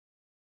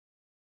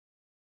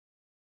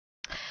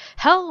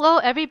Hello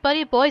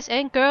everybody, boys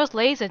and girls,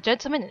 ladies and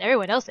gentlemen, and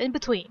everyone else in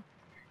between.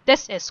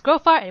 This is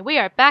Scrofar, and we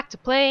are back to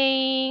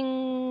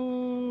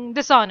playing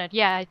Dishonored.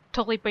 Yeah, I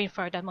totally brain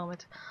farted that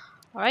moment.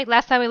 Alright,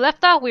 last time we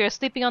left off, we were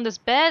sleeping on this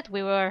bed.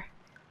 We were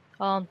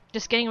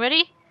just getting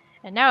ready,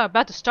 and now we're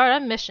about to start our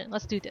mission.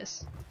 Let's do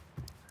this.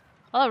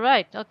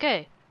 Alright,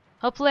 okay.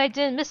 Hopefully I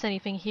didn't miss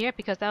anything here,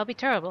 because that would be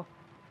terrible.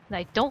 And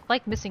I don't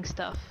like missing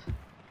stuff.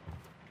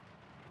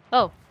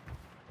 Oh.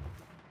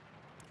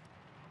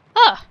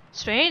 Ah!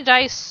 Strange,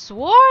 I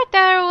swore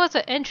there was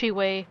an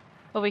entryway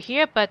over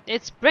here, but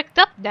it's bricked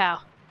up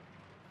now.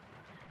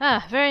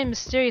 Ah, very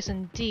mysterious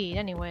indeed,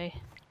 anyway.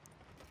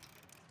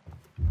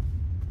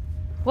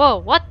 Whoa,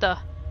 what the?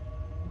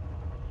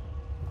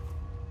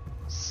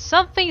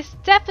 Something's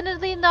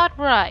definitely not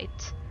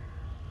right.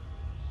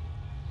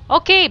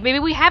 Okay, maybe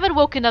we haven't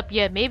woken up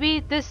yet.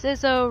 Maybe this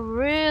is a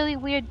really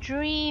weird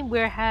dream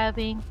we're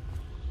having.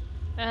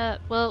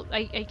 Well,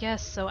 I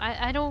guess so.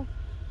 I don't...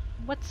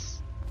 What's...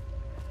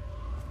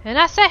 And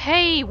I said,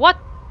 hey, what's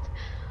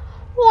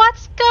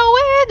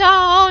going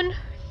on?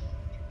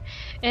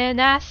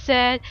 And I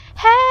said,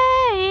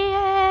 hey,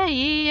 yeah,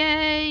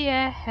 yeah,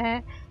 yeah,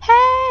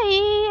 hey,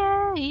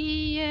 yeah,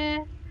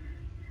 yeah.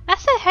 I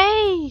said,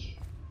 hey,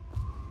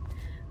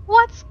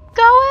 what's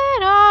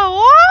going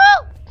on?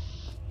 Whoa!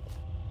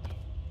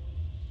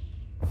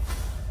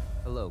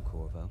 Hello,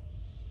 Corvo.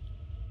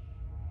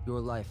 Your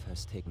life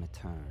has taken a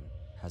turn,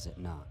 has it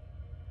not?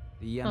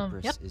 The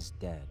Empress yep. is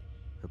dead.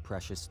 Her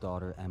precious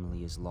daughter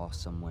Emily is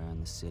lost somewhere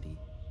in the city,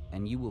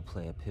 and you will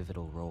play a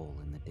pivotal role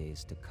in the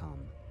days to come.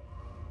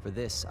 For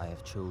this, I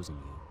have chosen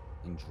you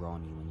and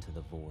drawn you into the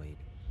void.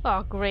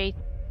 Oh, great.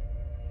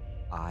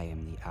 I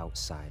am the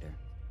outsider,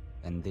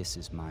 and this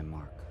is my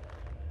mark.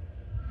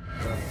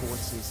 There are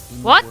forces in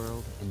the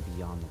world and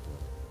beyond the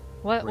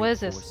world. What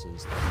is this?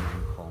 Forces that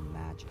men call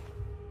magic.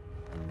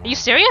 Are you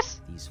serious?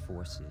 These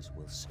forces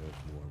will serve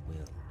your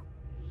will.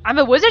 I'm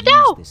a wizard Use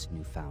now? this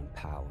newfound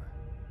power.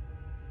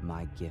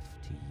 My gift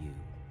to you.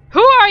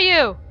 Who are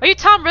you? Are you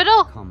Tom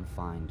Riddle? Come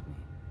find me.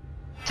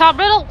 Tom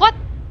Riddle? What?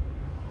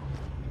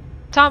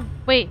 Tom,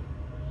 wait.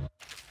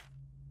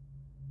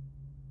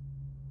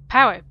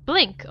 Power.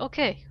 Blink.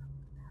 Okay.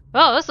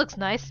 Oh, this looks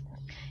nice.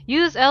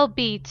 Use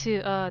LB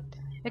to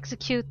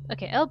execute.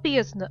 Okay, LB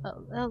is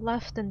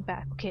left and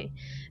back. Okay.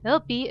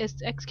 LB is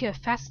to execute a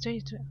fast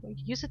strategy.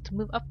 Use it to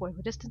move upward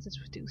where distance is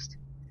reduced.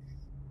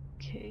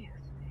 Okay.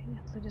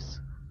 Let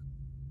us.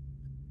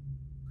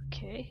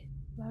 Okay.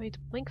 Allow you to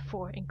blink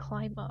forward and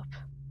climb up.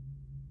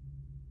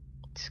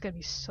 This is gonna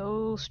be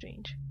so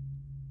strange.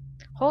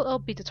 Hold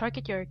LB to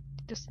target your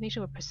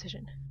destination with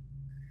precision.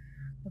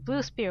 The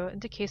blue spear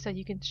indicates that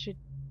you should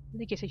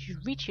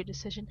reach your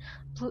decision.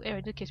 Blue arrow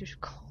indicates you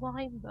should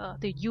climb up.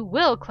 You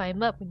will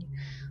climb up when you.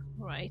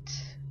 Right.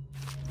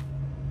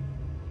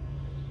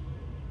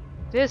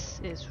 This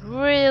is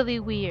really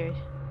weird.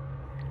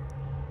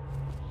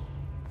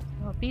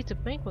 LB to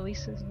blink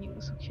releases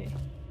use. Okay.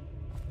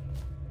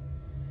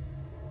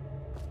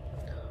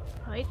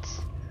 Right.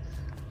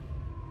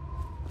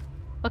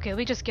 Okay, let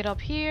me just get up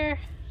here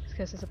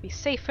because this will be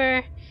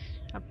safer.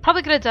 I'm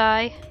probably gonna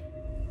die.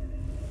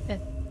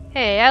 And,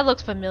 hey, that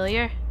looks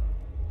familiar.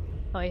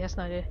 Oh, yeah, that's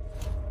not it.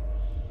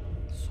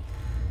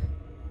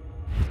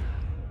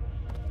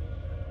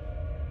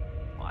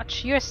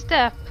 Watch your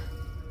step.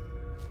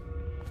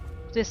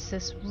 This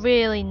is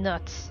really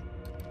nuts.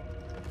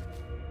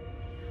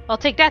 I'll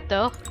take that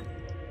though.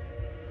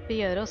 But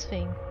yeah, those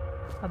things.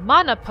 A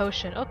mana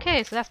potion.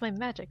 Okay, so that's my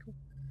magic.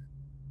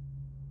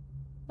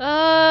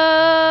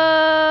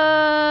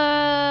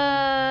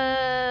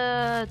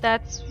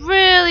 That's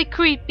really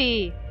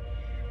creepy.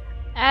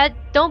 I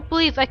don't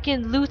believe I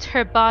can loot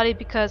her body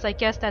because I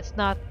guess that's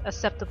not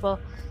acceptable.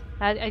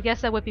 I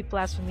guess that would be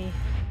blasphemy.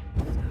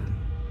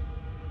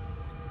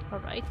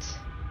 Alright.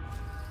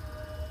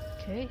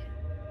 Okay.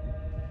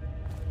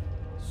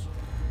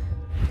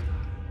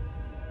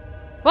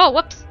 Whoa,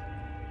 whoops!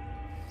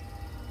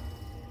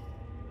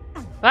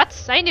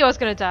 What? I knew I was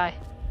gonna die.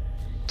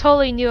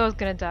 Totally knew I was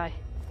gonna die.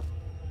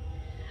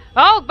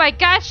 Oh my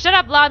god, shut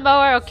up,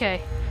 lawnmower!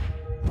 Okay.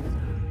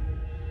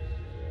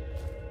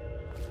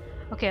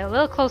 Okay, a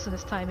little closer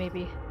this time,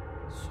 maybe.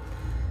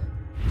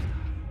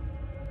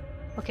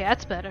 Okay,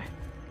 that's better.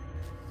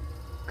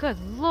 Good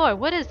lord,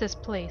 what is this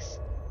place?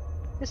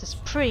 This is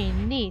pretty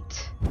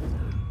neat.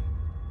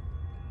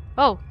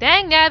 Oh,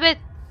 dang nabbit!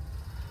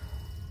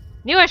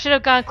 Knew I should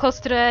have gone close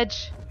to the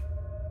edge.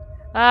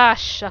 Ah,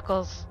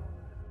 shuckles.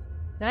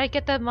 Did I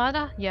get that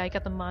mana? Yeah, I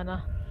got the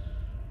mana.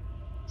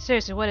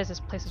 Seriously, what is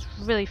this place? It's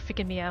really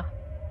freaking me out.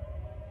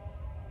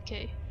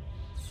 Okay.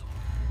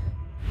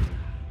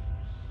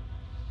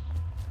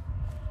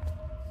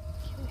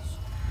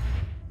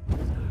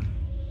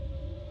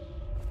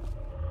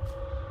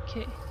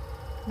 Okay.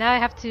 Now I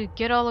have to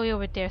get all the way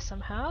over there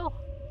somehow.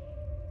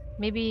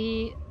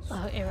 Maybe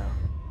arrow.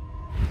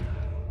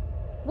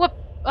 Whoop!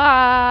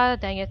 Ah,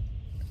 dang it.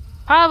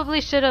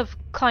 Probably should have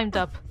climbed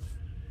up.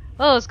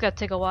 Oh, it's gonna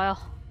take a while.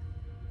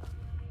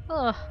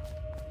 Ugh.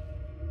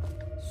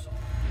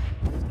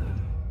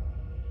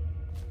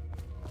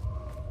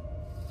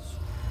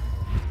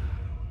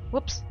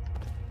 Whoops.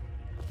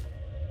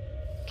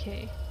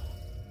 Okay.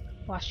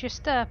 Watch your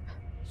step.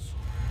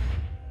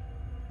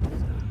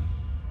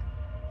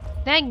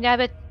 Dang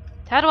nabbit.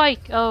 How do I...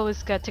 Oh,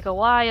 it's gonna take a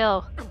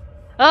while.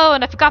 Oh,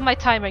 and I forgot my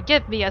timer.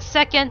 Give me a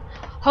second.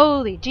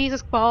 Holy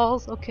Jesus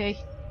balls. Okay.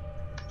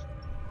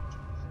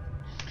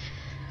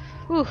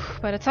 Whew.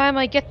 By the time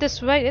I get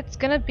this right, it's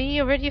gonna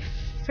be already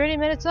 30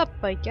 minutes up,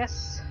 I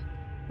guess.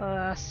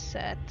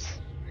 Set.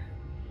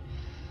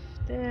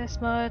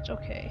 This much.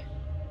 Okay.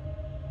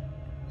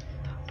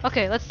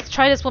 Okay, let's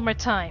try this one more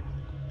time.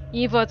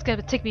 Even though it's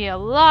gonna take me a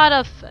lot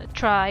of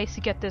tries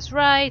to get this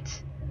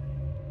right.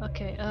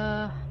 Okay,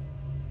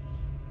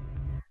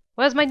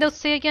 what does my notes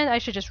say again? I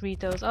should just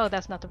read those. Oh,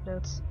 that's not the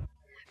notes.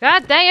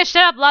 God dang it,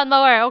 shut up,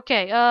 lawnmower!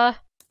 Okay,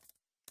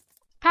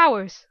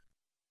 powers.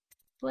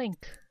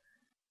 Blink.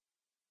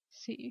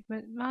 See,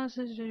 mouse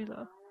is really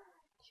low.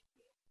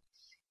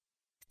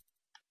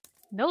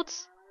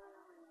 Notes?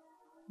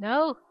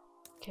 No?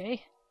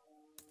 Okay.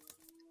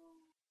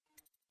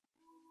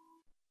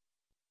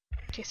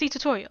 Okay, see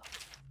tutorial.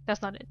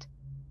 That's not it.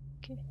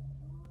 Okay.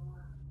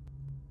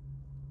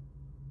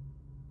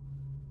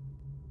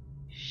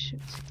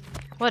 Shoot.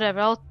 Whatever,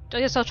 I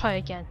guess I'll try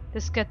again.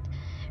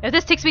 If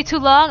this takes me too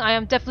long, I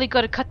am definitely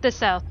gonna cut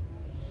this out.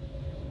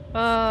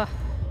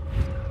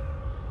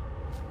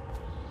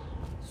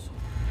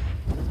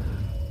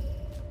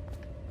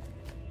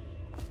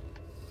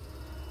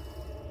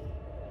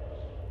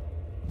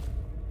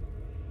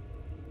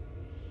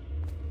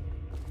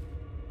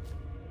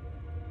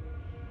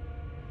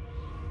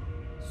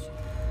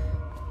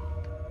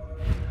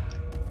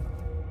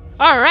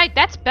 Alright,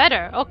 that's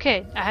better.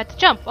 Okay, I had to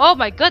jump. Oh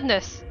my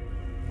goodness.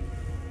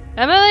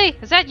 Emily,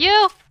 is that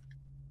you?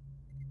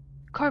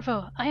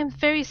 Corvo, I am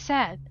very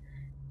sad.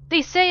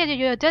 They say that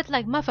you're dead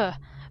like mother,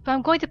 but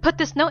I'm going to put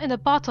this note in a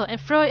bottle and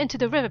throw it into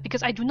the river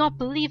because I do not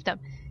believe them.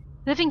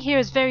 Living here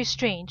is very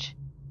strange.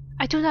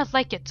 I do not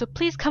like it, so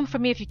please come for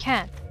me if you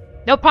can.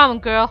 No problem,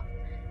 girl.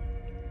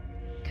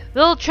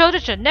 Little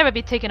children should never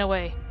be taken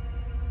away.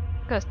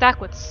 Because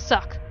that would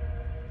suck.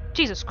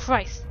 Jesus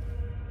Christ.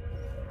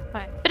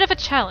 Alright, bit of a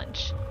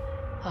challenge.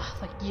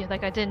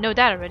 Like I didn't know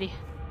that already.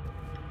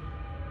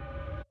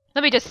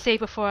 Let me just save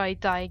before I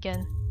die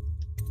again.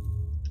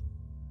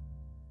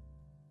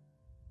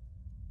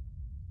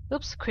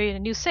 Oops, create a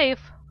new save.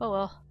 Oh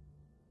well.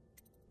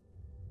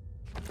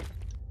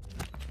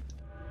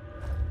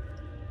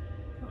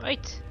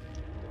 Alright.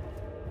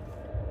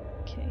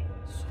 Okay.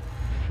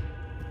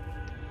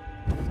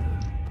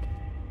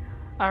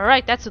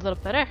 Alright, that's a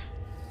little better.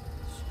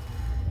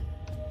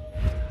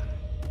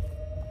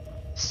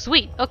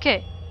 Sweet,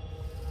 okay.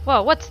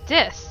 Whoa, what's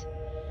this?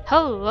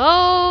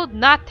 Hello,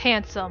 not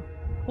handsome.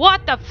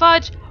 What the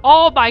fudge?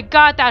 Oh my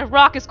god, that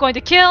rock is going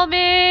to kill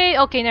me!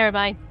 Okay, never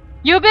mind.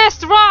 You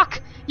missed,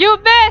 rock! You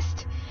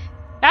missed!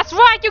 That's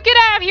right, you get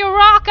out of here,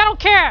 rock! I don't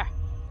care!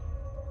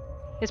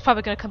 It's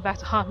probably gonna come back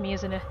to haunt me,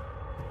 isn't it?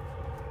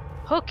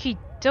 Okie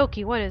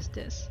dokie, what is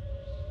this?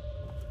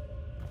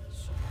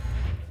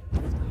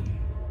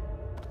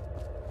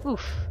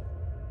 Oof.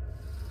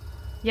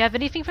 You have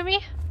anything for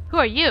me? Who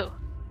are you?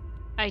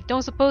 I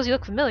don't suppose you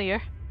look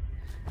familiar.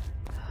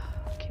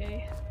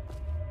 Okay.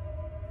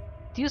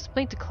 Use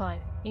blink to climb.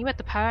 Aim at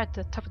the power at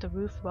the top of the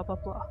roof, blah blah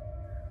blah.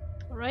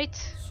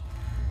 Alright.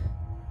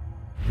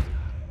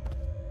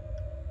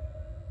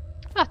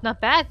 Oh, not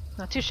bad.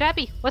 Not too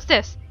shabby. What's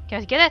this?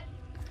 Can I get it?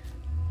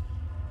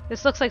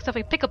 This looks like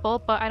something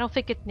pickable, but I don't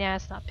think it... Nah,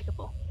 it's not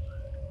pickable.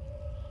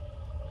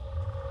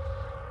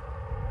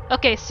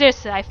 Okay,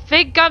 seriously, I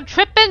think I'm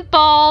tripping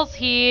balls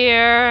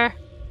here.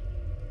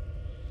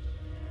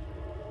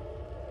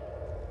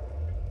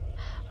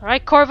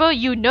 Alright, Corvo,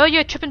 you know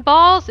you're tripping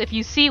balls if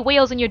you see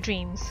whales in your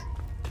dreams.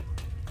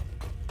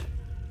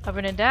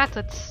 Other than that,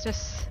 let's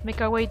just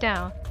make our way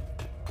down.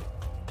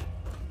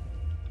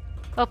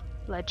 Oh,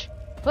 ledge.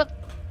 Whoop.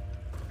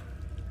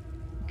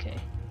 Okay.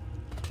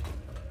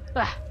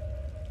 Ah.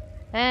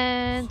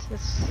 And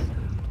let's...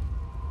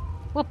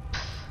 Whoop.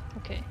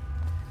 Okay.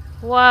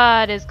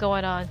 What is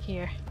going on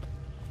here?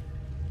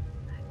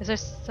 Is there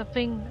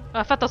something... Oh,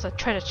 I thought that was a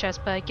treasure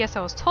chest, but I guess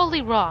I was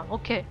totally wrong.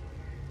 Okay.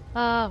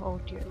 Oh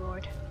dear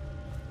lord.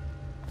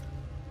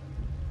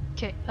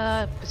 Okay,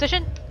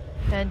 position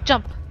and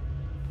jump.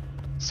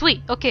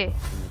 Sweet, okay.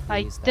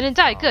 I didn't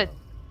die, good.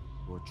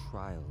 Your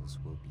trials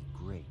will be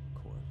great,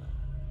 Corvo.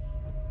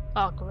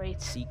 Oh,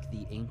 great. Seek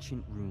the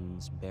ancient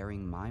runes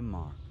bearing my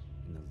mark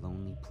in the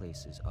lonely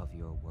places of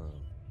your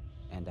world,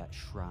 and at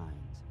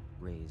shrines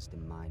raised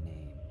in my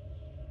name.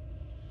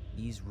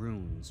 These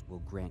runes will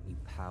grant you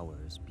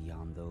powers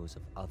beyond those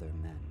of other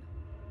men.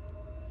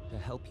 To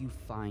help you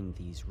find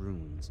these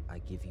runes, I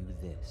give you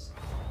this,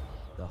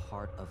 the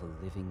heart of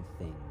a living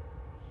thing,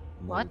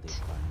 molded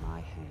by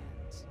my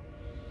hands.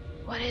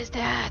 What is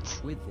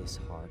that? With this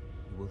heart,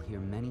 you will hear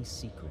many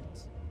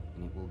secrets,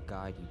 and it will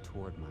guide you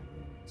toward my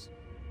runes,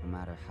 no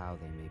matter how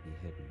they may be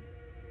hidden.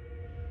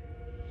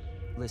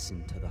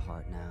 Listen to the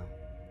heart now,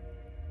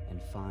 and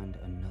find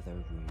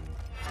another rune.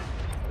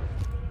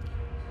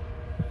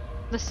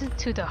 Listen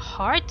to the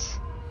heart?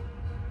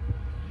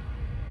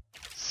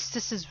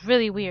 this is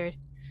really weird.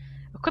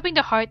 Equipping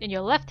the heart in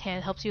your left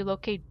hand helps you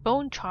locate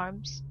bone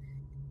charms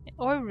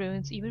or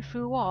runes even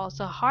through walls.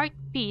 The heart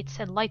beats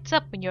and lights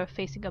up when you're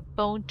facing a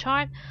bone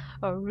charm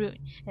or rune,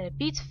 and it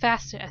beats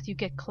faster as you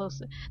get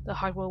closer. The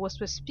heart will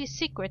whisper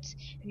secrets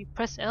if you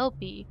press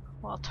LB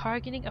while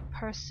targeting a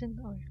person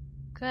or...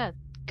 God,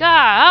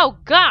 oh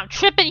God, I'm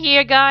tripping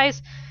here,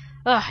 guys!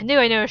 Ugh, I knew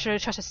I never should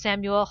have trusted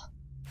Samuel.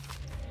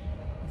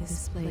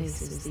 This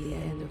place is the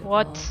end of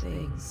What? all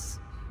things,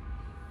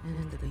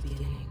 and the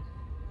beginning.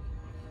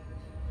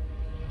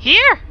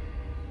 Here?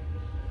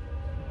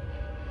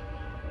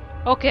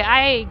 Okay,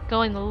 I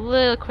going a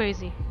little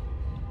crazy.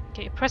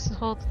 Okay, press and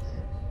hold.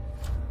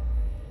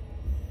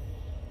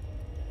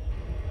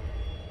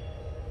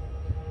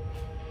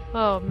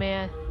 Oh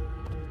man.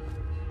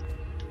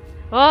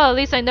 Well, at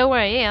least I know where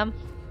I am.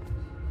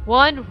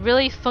 One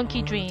really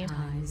funky dream.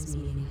 Time's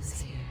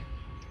meaningless here.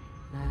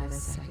 Neither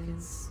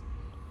seconds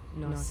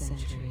nor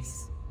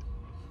centuries.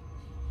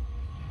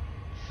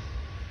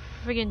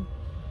 Friggin'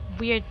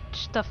 weird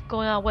stuff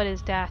going on. What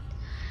is that?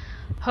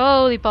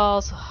 Holy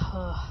balls.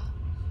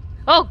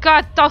 Oh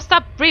God, don't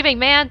stop breathing,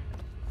 man!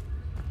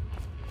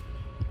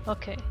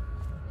 Okay.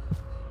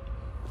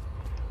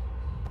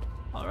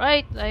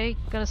 Alright, I'm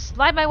gonna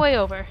slide my way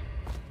over.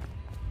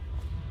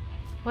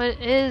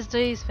 What is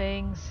these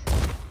things?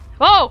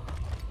 Whoa!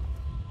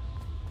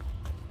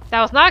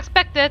 That was not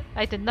expected.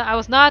 I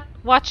was not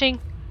watching.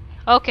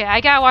 Okay,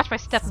 I gotta watch my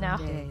step now.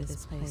 Someday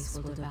this place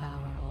will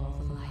devour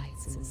all the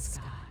lights in the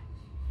sky.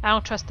 I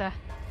don't trust that.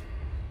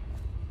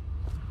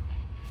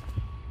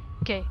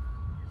 Okay.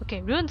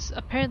 Okay, runes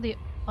apparently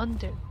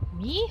under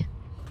me?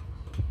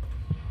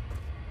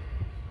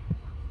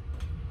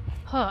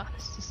 Huh,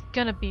 this is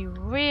gonna be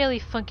really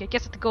funky. I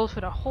guess I have to go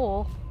for the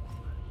hole.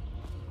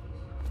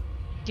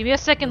 Give me a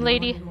second,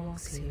 lady. No one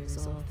walks here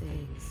is all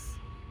things.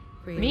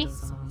 Me?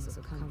 Songs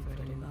of comfort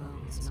in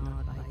bones,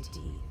 not by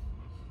teeth.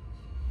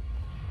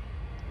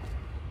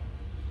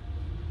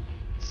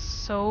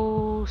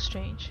 So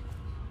strange.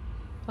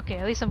 Okay,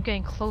 at least I'm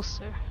getting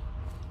closer.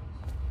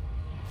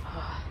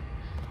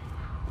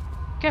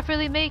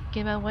 Carefully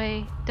making my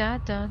way. Dun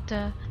dun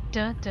dun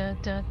dun dun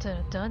dun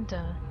dun dun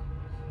dun.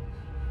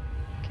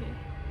 Okay.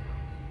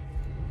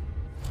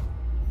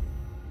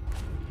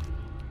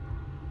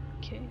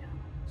 Okay.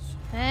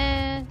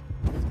 And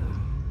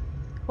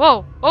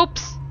whoa!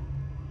 Oops!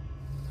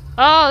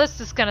 Oh,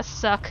 this is gonna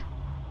suck.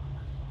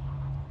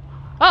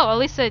 Oh, at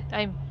least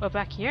I'm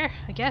back here,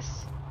 I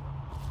guess.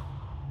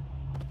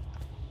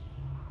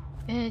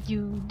 And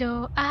you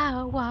know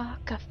I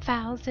walk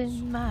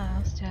 1,000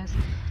 miles just...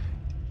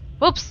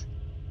 Whoops!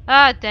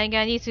 Ah, dang it,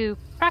 I need to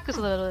practice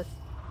a little bit.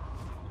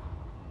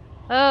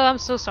 Oh, I'm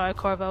so sorry,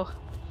 Corvo.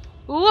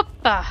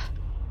 Whoopa!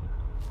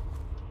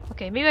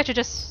 Okay, maybe I should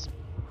just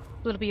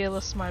be a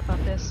little smart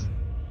about this.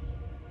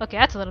 Okay,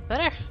 that's a little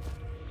better.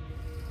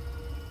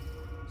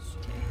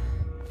 Okay.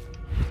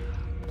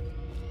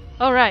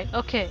 Alright,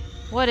 okay.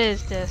 What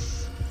is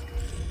this?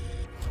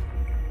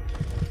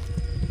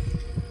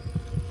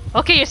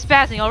 Okay, you're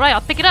spazzing. Alright,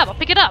 I'll pick it up. I'll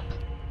pick it up.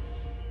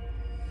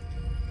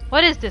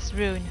 What is this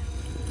rune?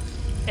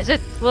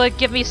 Will it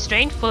give me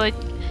strength?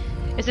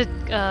 Is it,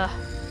 can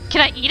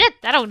I eat it?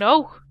 I don't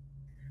know.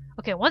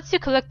 Okay, once you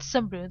collect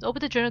some runes, open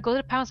the journal, go to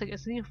the pounds like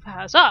it's new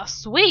powers. Oh,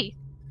 sweet!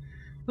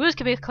 Runes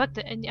can be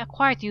collected and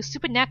acquired to use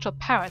supernatural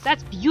powers.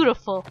 That's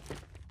beautiful.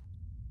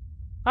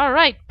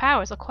 Alright,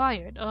 powers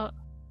acquired.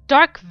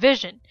 Dark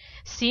vision.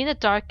 See in the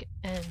dark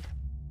and...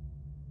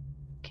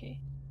 Okay.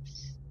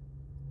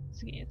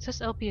 It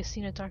says LP is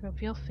seen in the dark and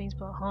reveal things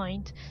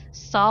behind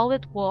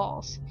solid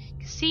walls. You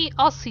can see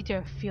also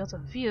their fields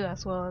of view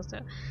as well as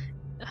the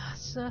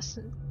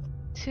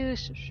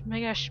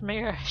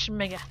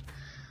shmega.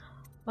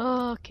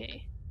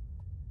 Okay.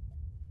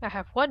 I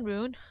have one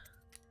rune.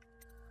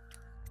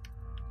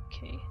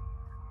 Okay.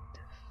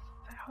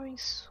 Devouring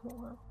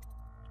Swarm.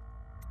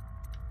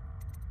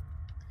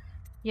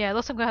 Yeah, it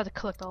looks like I'm gonna have to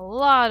collect a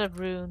lot of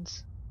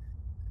runes.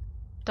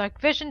 Dark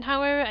Vision,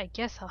 however, I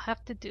guess I'll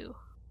have to do.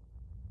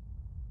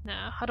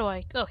 Now, how do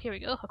I... Oh, here we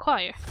go.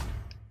 Acquire.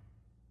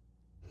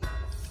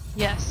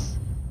 Yes.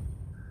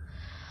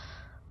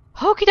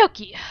 Okie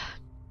dokie.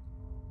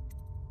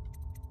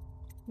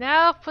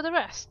 Now for the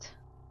rest.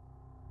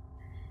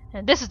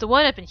 And this is the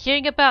one I've been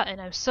hearing about, and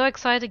I'm so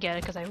excited to get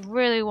it because I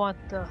really want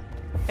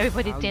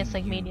everybody to dance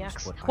like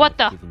maniacs. What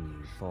the? Given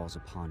you falls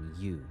upon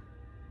you,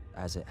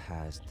 as it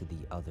has to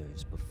the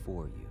others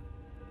before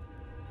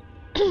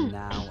you.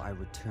 Now I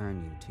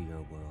return you to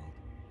your world,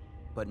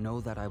 but know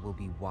that I will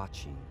be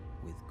watching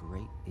with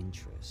great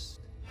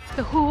interest.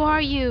 But who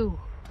are you?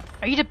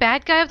 Are you the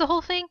bad guy of the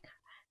whole thing?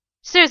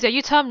 Seriously, are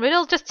you Tom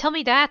Riddle? Just tell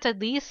me that at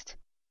least.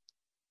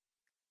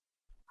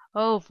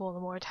 Oh,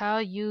 Voldemort, how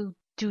you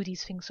do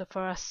these things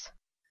for us.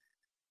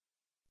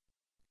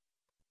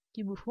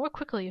 You move more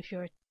quickly if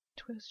you're a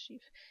twist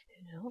chief.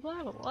 Blah,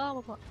 blah, blah,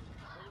 blah, blah.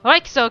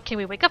 Alright, so can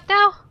we wake up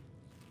now?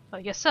 Oh,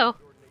 I guess so.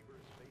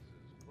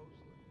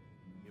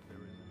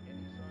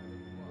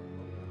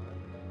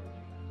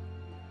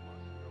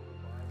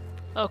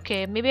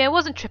 Okay, maybe I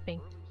wasn't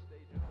tripping.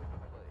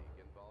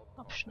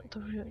 Optional the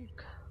rune.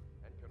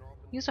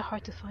 Use are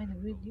hard to find the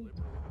rune.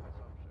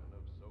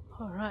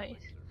 Alright.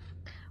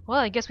 Well,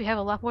 I guess we have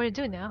a lot more to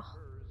do now.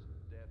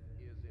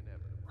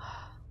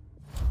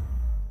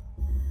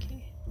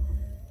 Okay.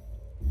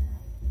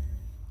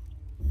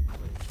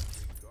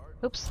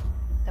 Oops,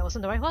 that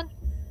wasn't the right one.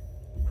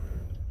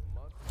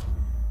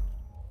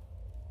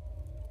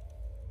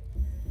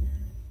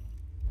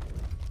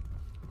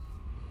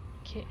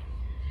 Okay.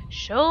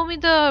 Show me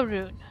the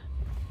rune.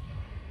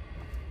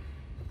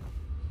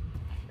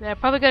 They're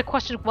probably gonna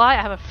question why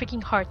I have a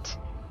freaking heart.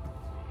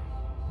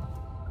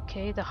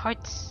 Okay, the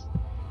hearts.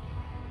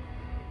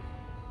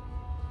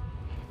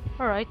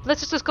 Alright,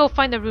 let's just go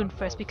find the rune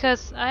first,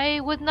 because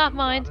I would not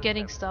mind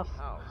getting stuff.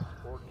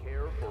 Or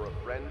care for a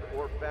friend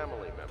or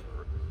family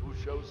member who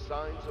shows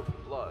signs of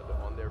blood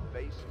on their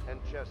face and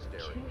chest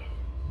area.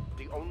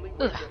 The only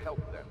way to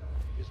help them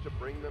is to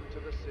bring them to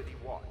the city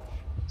watch.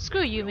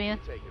 Screw you, man.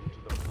 Taken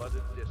to the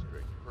flooded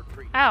district for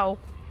treatment. Ow.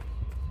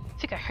 I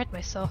think I hurt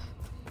myself.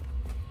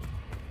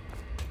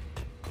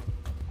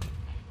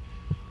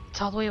 It's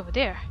all the way over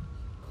there.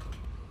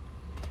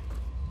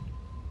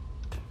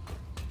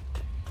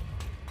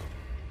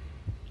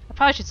 I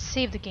probably should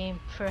save the game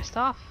first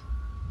off.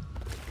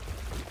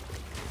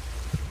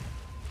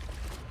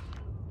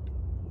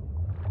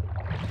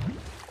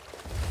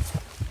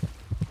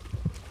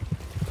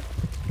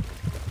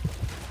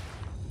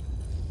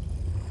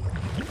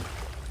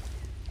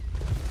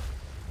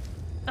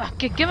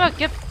 Get up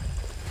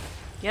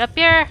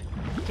here!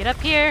 Get up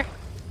here!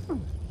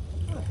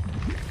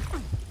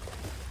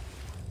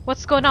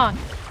 What's going on?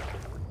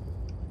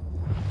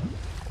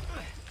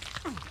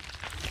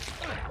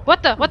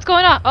 What's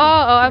going on?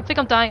 Oh, I think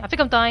I'm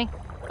dying.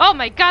 Oh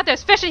my god,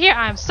 there's fish in here!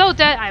 I am so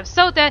dead!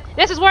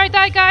 This is where I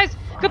die, guys!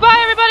 Goodbye,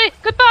 everybody!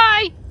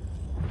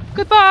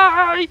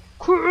 Goodbye!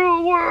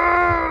 Cruel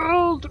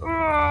world!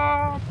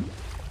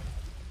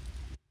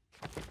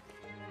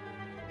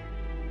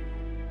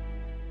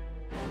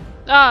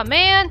 Aw,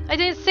 man! I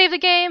didn't save the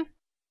game!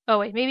 Oh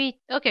wait, maybe...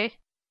 okay.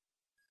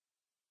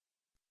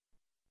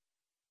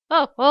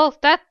 Oh, well,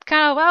 that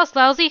kinda was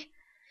lousy.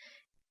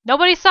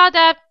 Nobody saw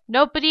that!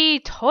 Nobody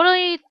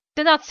totally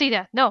did not see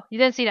that. No, you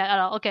didn't see that at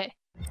all. Okay.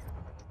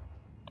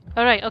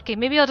 Alright, okay,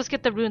 maybe I'll just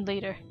get the rune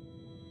later.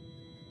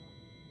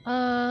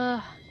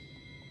 Yeah,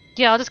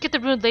 I'll just get the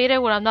rune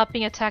later when I'm not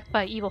being attacked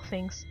by evil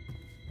things.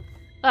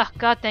 Ah,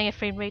 god dang it,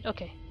 frame rate.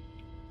 Okay.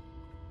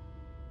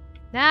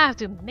 Now I have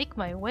to make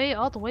my way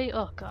all the way.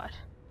 Oh god.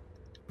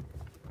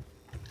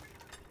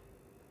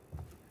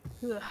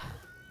 Ugh.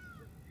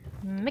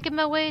 Making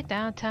my way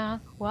downtown,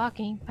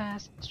 walking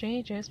past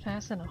strangers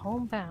passing a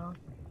homebound.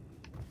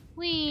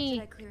 Whee!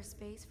 Should I clear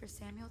space for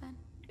Samuel then?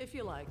 If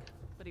you like,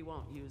 but he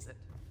won't use it.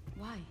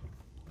 Why?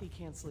 He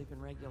can't sleep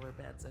in regular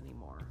beds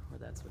anymore, or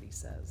that's what he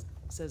says.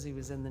 Says he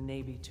was in the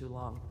Navy too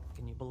long.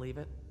 Can you believe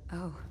it?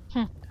 Oh.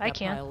 I That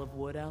can't. pile of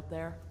wood out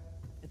there?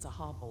 It's a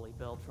hovel he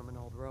built from an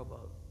old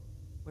rowboat.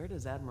 Where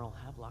does Admiral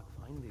Havelock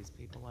find these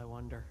people, I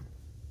wonder?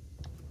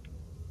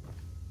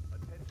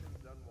 Attention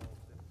Dunwall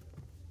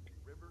citizens.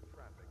 River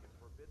traffic is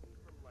forbidden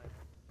from land.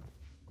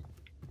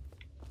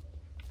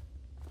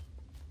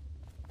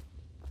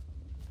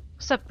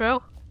 What's up,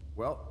 bro?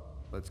 Well,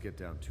 let's get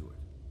down to it.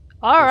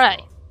 Alright.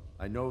 First off,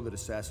 I know that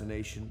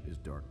assassination is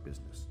dark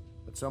business,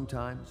 but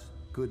sometimes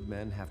good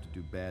men have to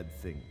do bad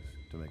things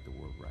to make the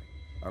world right.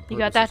 Our purpose You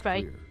got that is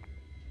right. clear.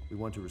 We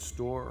want to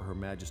restore Her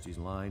Majesty's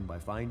line by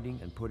finding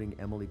and putting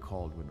Emily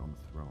Caldwin on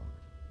the throne.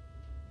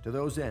 To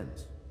those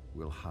ends,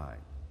 we'll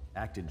hide,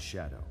 act in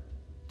shadow,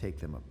 take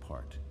them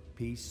apart,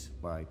 piece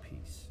by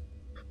piece.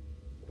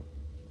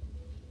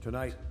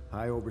 Tonight,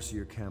 High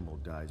Overseer Campbell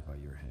dies by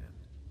your hand.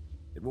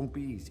 It won't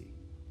be easy.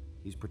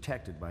 He's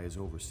protected by his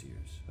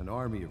overseers, an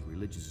army of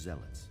religious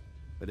zealots.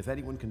 But if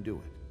anyone can do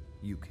it,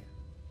 you can.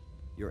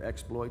 Your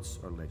exploits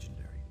are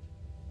legendary.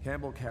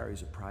 Campbell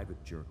carries a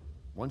private journal.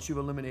 Once you've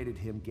eliminated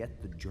him,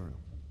 get the journal,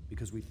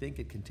 because we think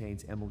it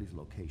contains Emily's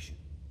location.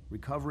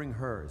 Recovering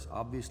her is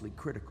obviously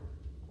critical,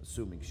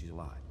 assuming she's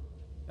alive.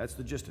 That's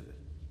the gist of it.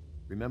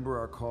 Remember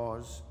our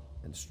cause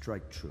and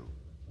strike true.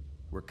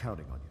 We're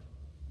counting on you.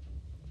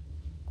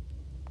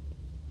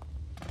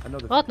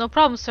 Another Well, thing. no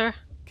problem, sir.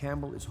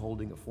 Campbell is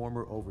holding a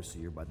former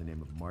overseer by the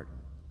name of Martin.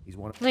 He's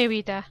one of... Let me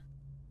read that.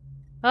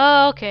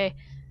 Oh, okay.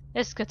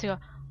 It's good to go.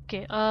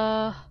 Okay,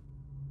 oh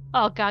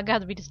god, I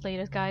gotta read this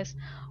later, guys.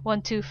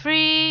 1, 2,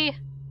 3.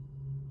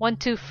 1,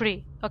 2,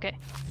 3. Okay.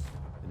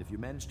 And if you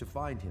manage to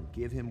find him,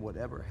 give him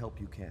whatever help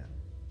you can.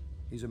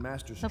 He's a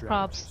master No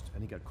strategist,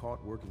 and he got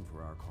caught working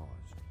for our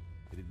cause.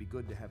 It'd be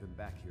good to have him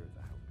back here at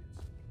the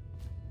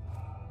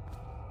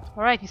Help.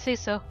 Alright, you say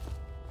so.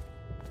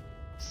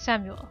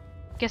 Samuel.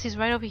 Guess he's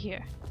right over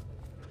here.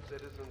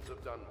 Citizens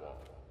of Dunwall,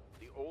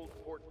 the old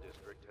port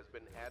district has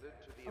been added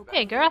to the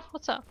Hey, girl,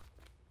 what's up?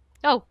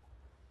 Oh,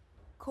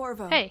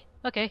 Corvo. hey,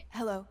 okay.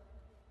 Hello.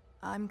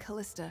 I'm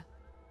Callista.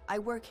 I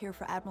work here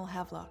for Admiral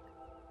Havelock.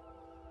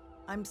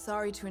 I'm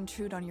sorry to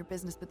intrude on your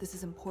business, but this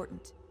is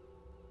important.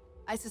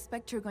 I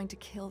suspect you're going to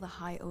kill the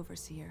High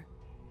Overseer.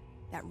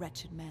 That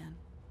wretched man.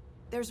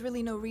 There's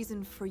really no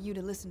reason for you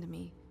to listen to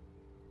me.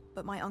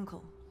 But my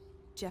uncle,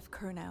 Jeff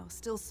Kernow,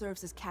 still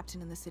serves as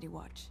captain in the City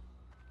Watch.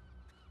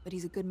 But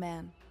he's a good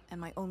man, and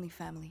my only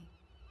family.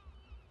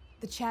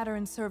 The chatter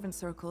in servant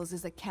circles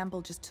is that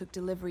Campbell just took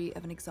delivery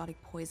of an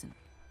exotic poison.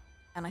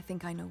 And I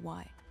think I know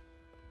why.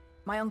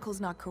 My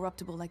uncle's not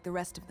corruptible like the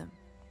rest of them.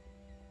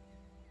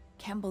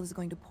 Campbell is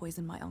going to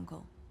poison my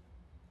uncle.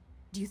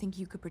 Do you think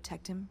you could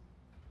protect him?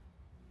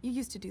 You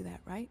used to do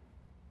that, right?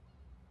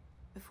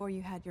 Before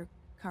you had your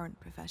current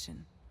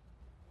profession.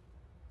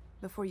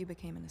 Before you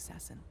became an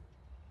assassin.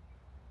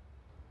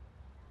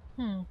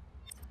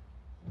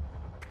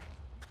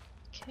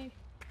 Okay.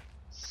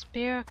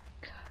 Spear.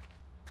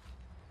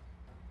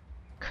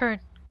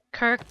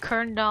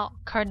 Kernal.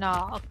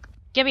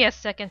 Give me a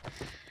second.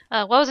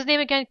 What was his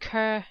name again?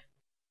 Kernow.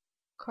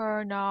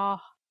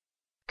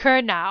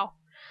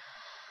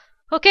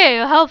 Okay,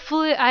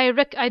 hopefully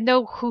I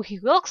know who he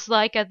looks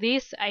like at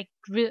least.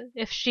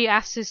 If she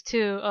asks us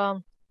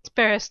to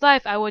spare his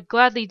life, I would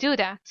gladly do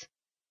that.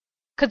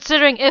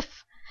 Considering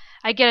if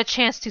I get a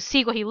chance to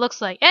see what he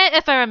looks like, and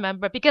if I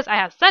remember, because I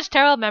have such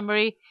terrible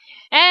memory,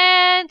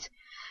 and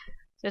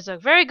there's a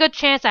very good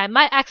chance I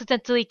might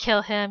accidentally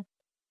kill him,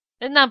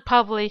 and I'm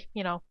probably,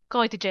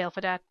 going to jail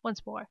for that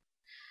once more.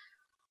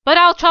 But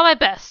I'll try my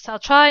best. I'll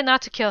try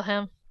not to kill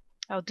him.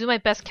 I'll do my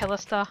best,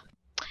 Callista.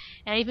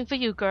 And even for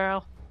you,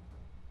 girl.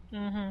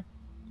 Wonder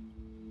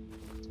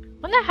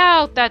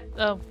how that,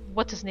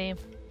 what's his name?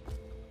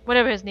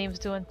 Whatever his name's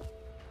doing.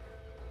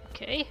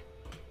 Okay.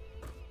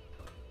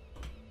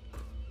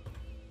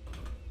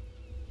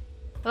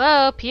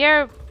 Hello,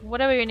 Pierre,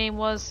 whatever your name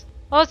was.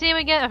 What was his name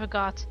again? I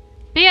forgot.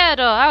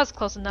 Piero, I was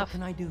close enough. What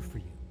can I do for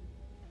you?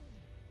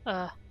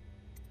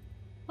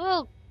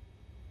 Well,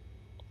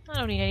 I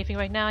don't need anything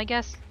right now, I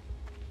guess.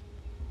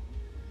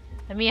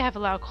 I mean, I have a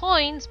lot of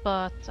coins,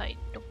 but I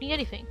don't need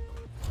anything.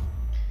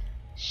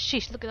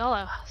 Sheesh, look at all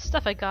the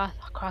stuff I got.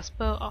 A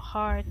crossbow, a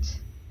heart.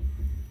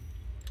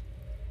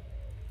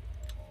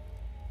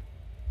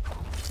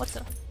 What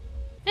the?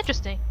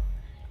 Interesting.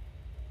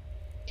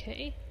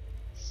 Okay,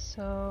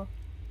 so...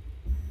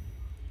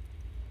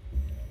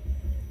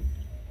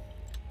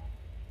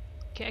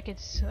 Okay, I can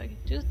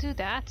just do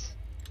that.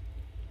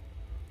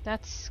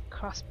 That's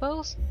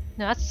crossbows?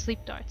 No, that's sleep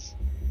darts.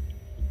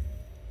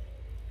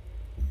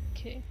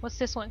 Okay, what's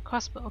this one?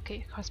 Crossbow.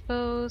 Okay,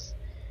 crossbows.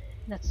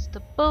 That's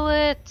the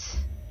bullet.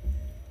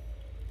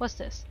 What's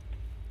this?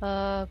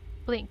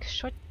 Blink.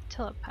 Short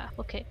telepath.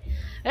 Okay.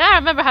 And I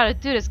remember how to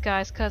do this,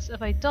 guys, because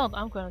if I don't,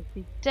 I'm going to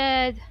be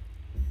dead.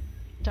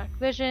 Dark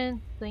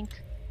vision. Blink.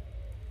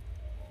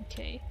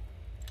 Okay.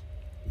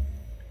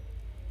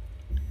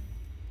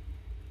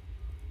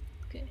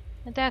 Okay.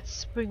 And that's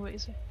spring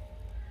razor.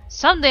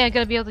 Someday I'm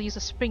gonna be able to use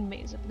a spring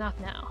maze, but not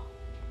now.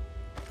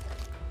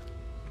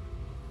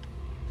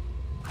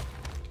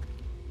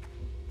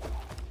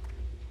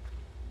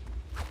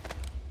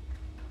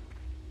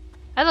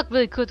 I look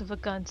really good with a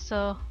gun,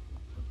 so...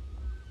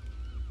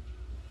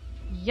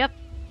 Yep.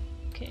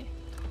 Okay.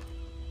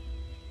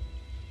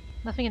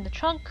 Nothing in the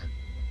trunk.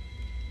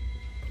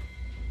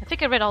 I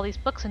think I read all these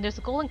books and there's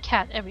a golden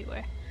cat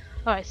everywhere.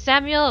 Alright,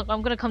 Samuel,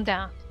 I'm gonna come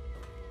down.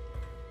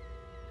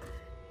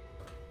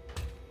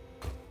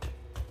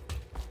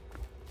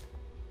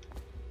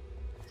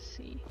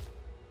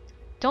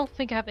 Don't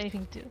think I have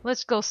anything to do.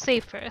 Let's go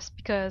save first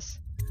because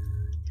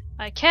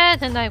I can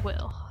and I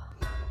will.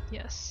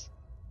 Yes.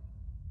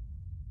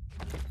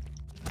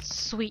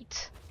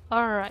 Sweet.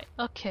 Alright,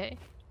 okay.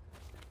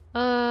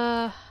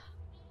 I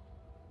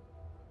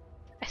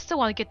still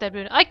want to get that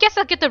rune. I guess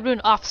I'll get the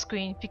rune off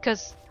screen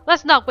because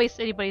let's not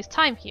waste anybody's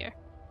time here.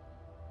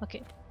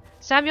 Okay.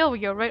 Samuel,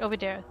 you're right over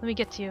there. Let me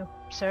get to you,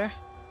 sir.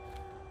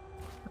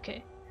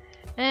 Okay.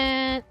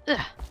 And...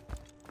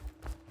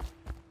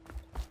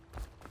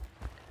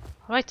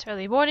 Alright,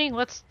 early morning,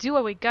 let's do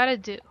what we gotta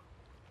do.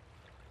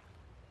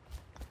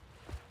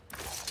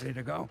 Ready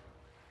to go?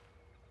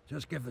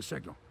 Just give the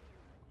signal.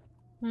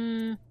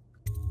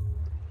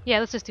 Yeah,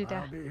 let's just do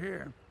that. I'll be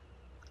here.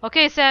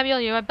 Okay, Samuel,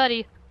 you're my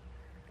buddy.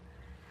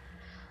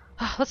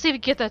 Let's see if we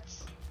get that.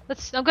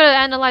 I'm gonna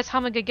analyze how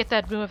I'm gonna get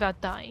that room without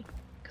dying.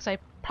 Because I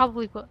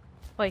probably will.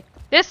 Wait,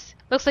 this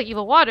looks like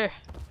evil water.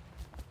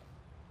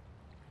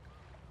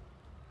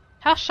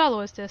 How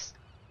shallow is this?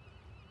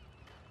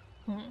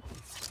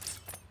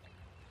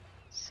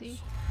 See.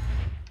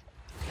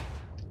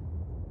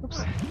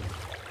 Oops.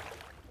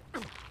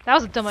 That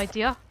was a dumb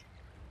idea.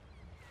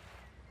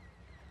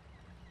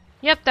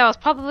 Yep, that was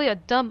probably a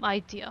dumb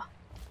idea.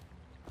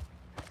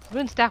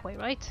 Rune's that way,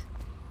 right?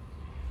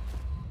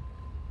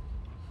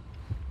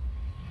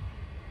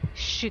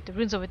 Shoot, the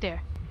rune's over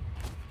there.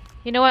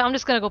 You know what? I'm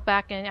just gonna go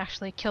back and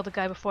actually kill the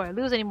guy before I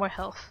lose any more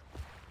health.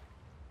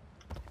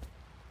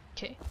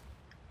 Okay.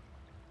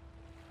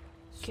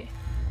 Okay.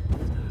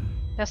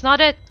 That's not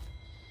it.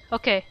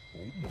 Okay.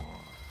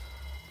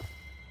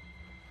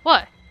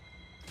 What?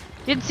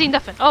 Didn't see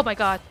nothing. Oh my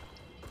god.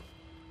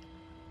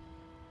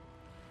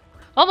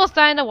 Almost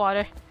died in the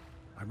water.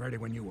 I'm ready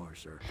when you are,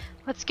 sir.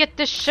 Let's get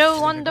this show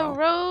Ready on to the go?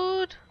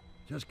 road.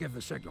 Just give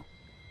the signal.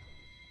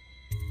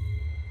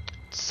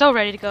 So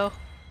ready to go.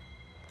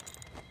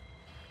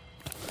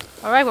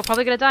 Alright, we're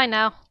probably gonna die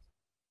now.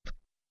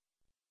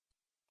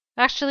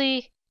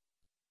 Actually,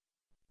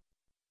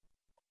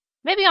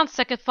 maybe on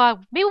second thought,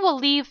 maybe we'll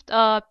leave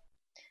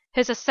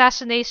his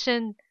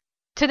assassination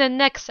to the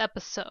next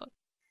episode.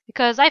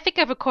 Because I think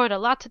I've recorded a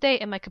lot today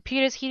and my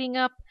computer's heating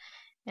up.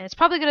 And it's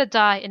probably gonna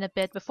die in a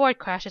bit before it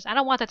crashes. I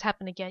don't want that to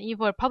happen again, even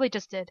though it probably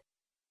just did.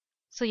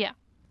 So yeah.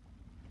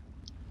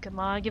 Come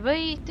on, give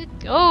me.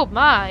 Oh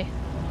my!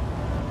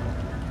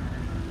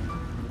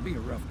 It'll be a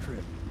rough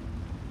trip.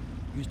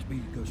 Used to be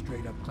to go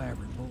straight up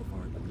Clavering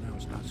Boulevard, but now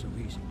it's not so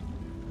easy.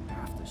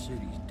 Half the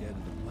city's dead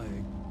of the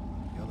plague.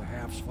 The other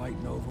half's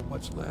fighting over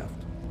what's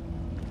left.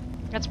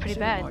 That's pretty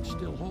City bad. Watch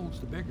still holds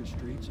the bigger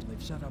streets, and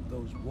they've set up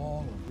those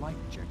wall of light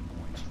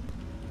checkpoints.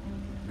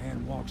 A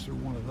man walks through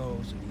one of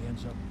those, and he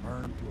ends up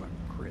burned to a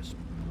crisp.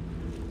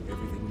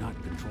 Everything not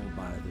controlled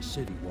by the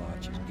City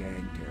Watch is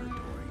gang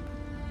territory.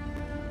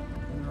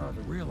 And there are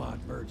the real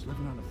odd birds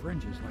living on the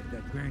fringes like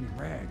that Granny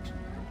Rags.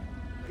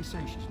 They say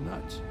she's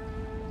nuts.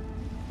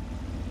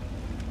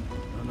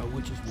 I don't know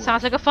which is worse.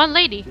 Sounds like a fun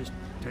lady. Just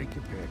take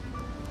your pick.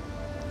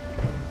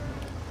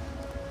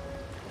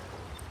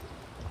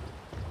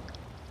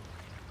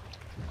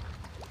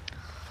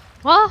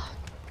 Well,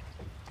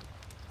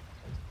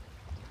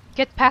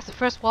 get past the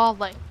first wall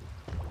like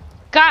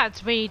God,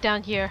 it's rainy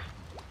down here.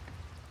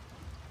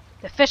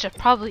 The fish are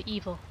probably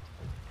evil.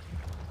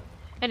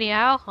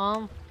 Anyhow,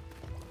 oh,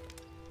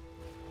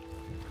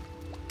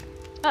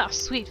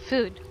 sweet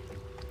food.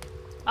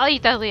 I'll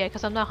eat that later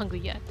because I'm not hungry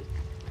yet.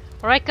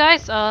 Alright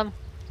guys,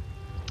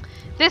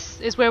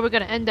 this is where we're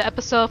gonna end the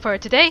episode for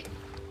today.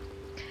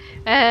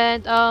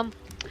 And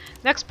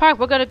next part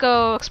we're gonna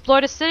go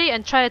explore the city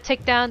and try to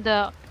take down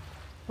the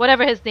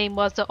whatever his name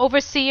was, the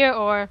overseer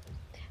or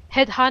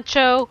head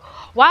honcho,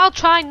 while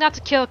trying not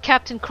to kill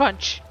Captain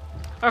Crunch.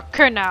 Or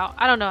Kernow.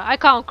 I don't know. I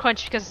call him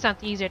Crunch because it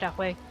sounds easier that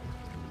way.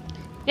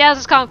 Yeah, let's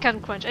just call him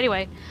Captain Crunch.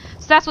 Anyway,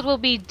 so that's what we'll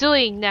be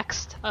doing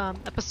next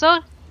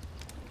episode.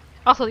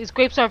 Also, these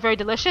grapes are very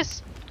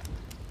delicious.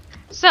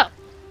 So,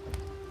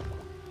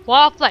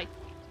 wall of light.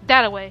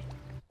 That away.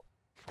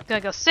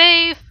 Gonna go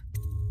save.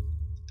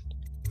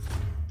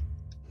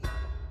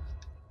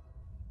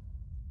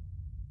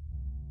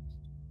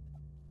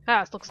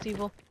 Ah, this looks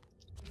evil.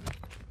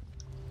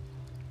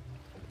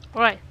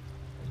 Alright.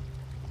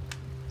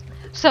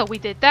 So we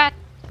did that.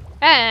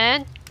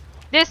 And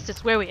this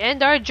is where we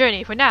end our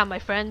journey for now, my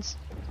friends.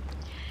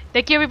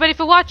 Thank you everybody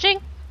for watching.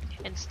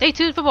 And stay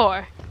tuned for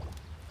more.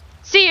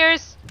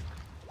 Seers!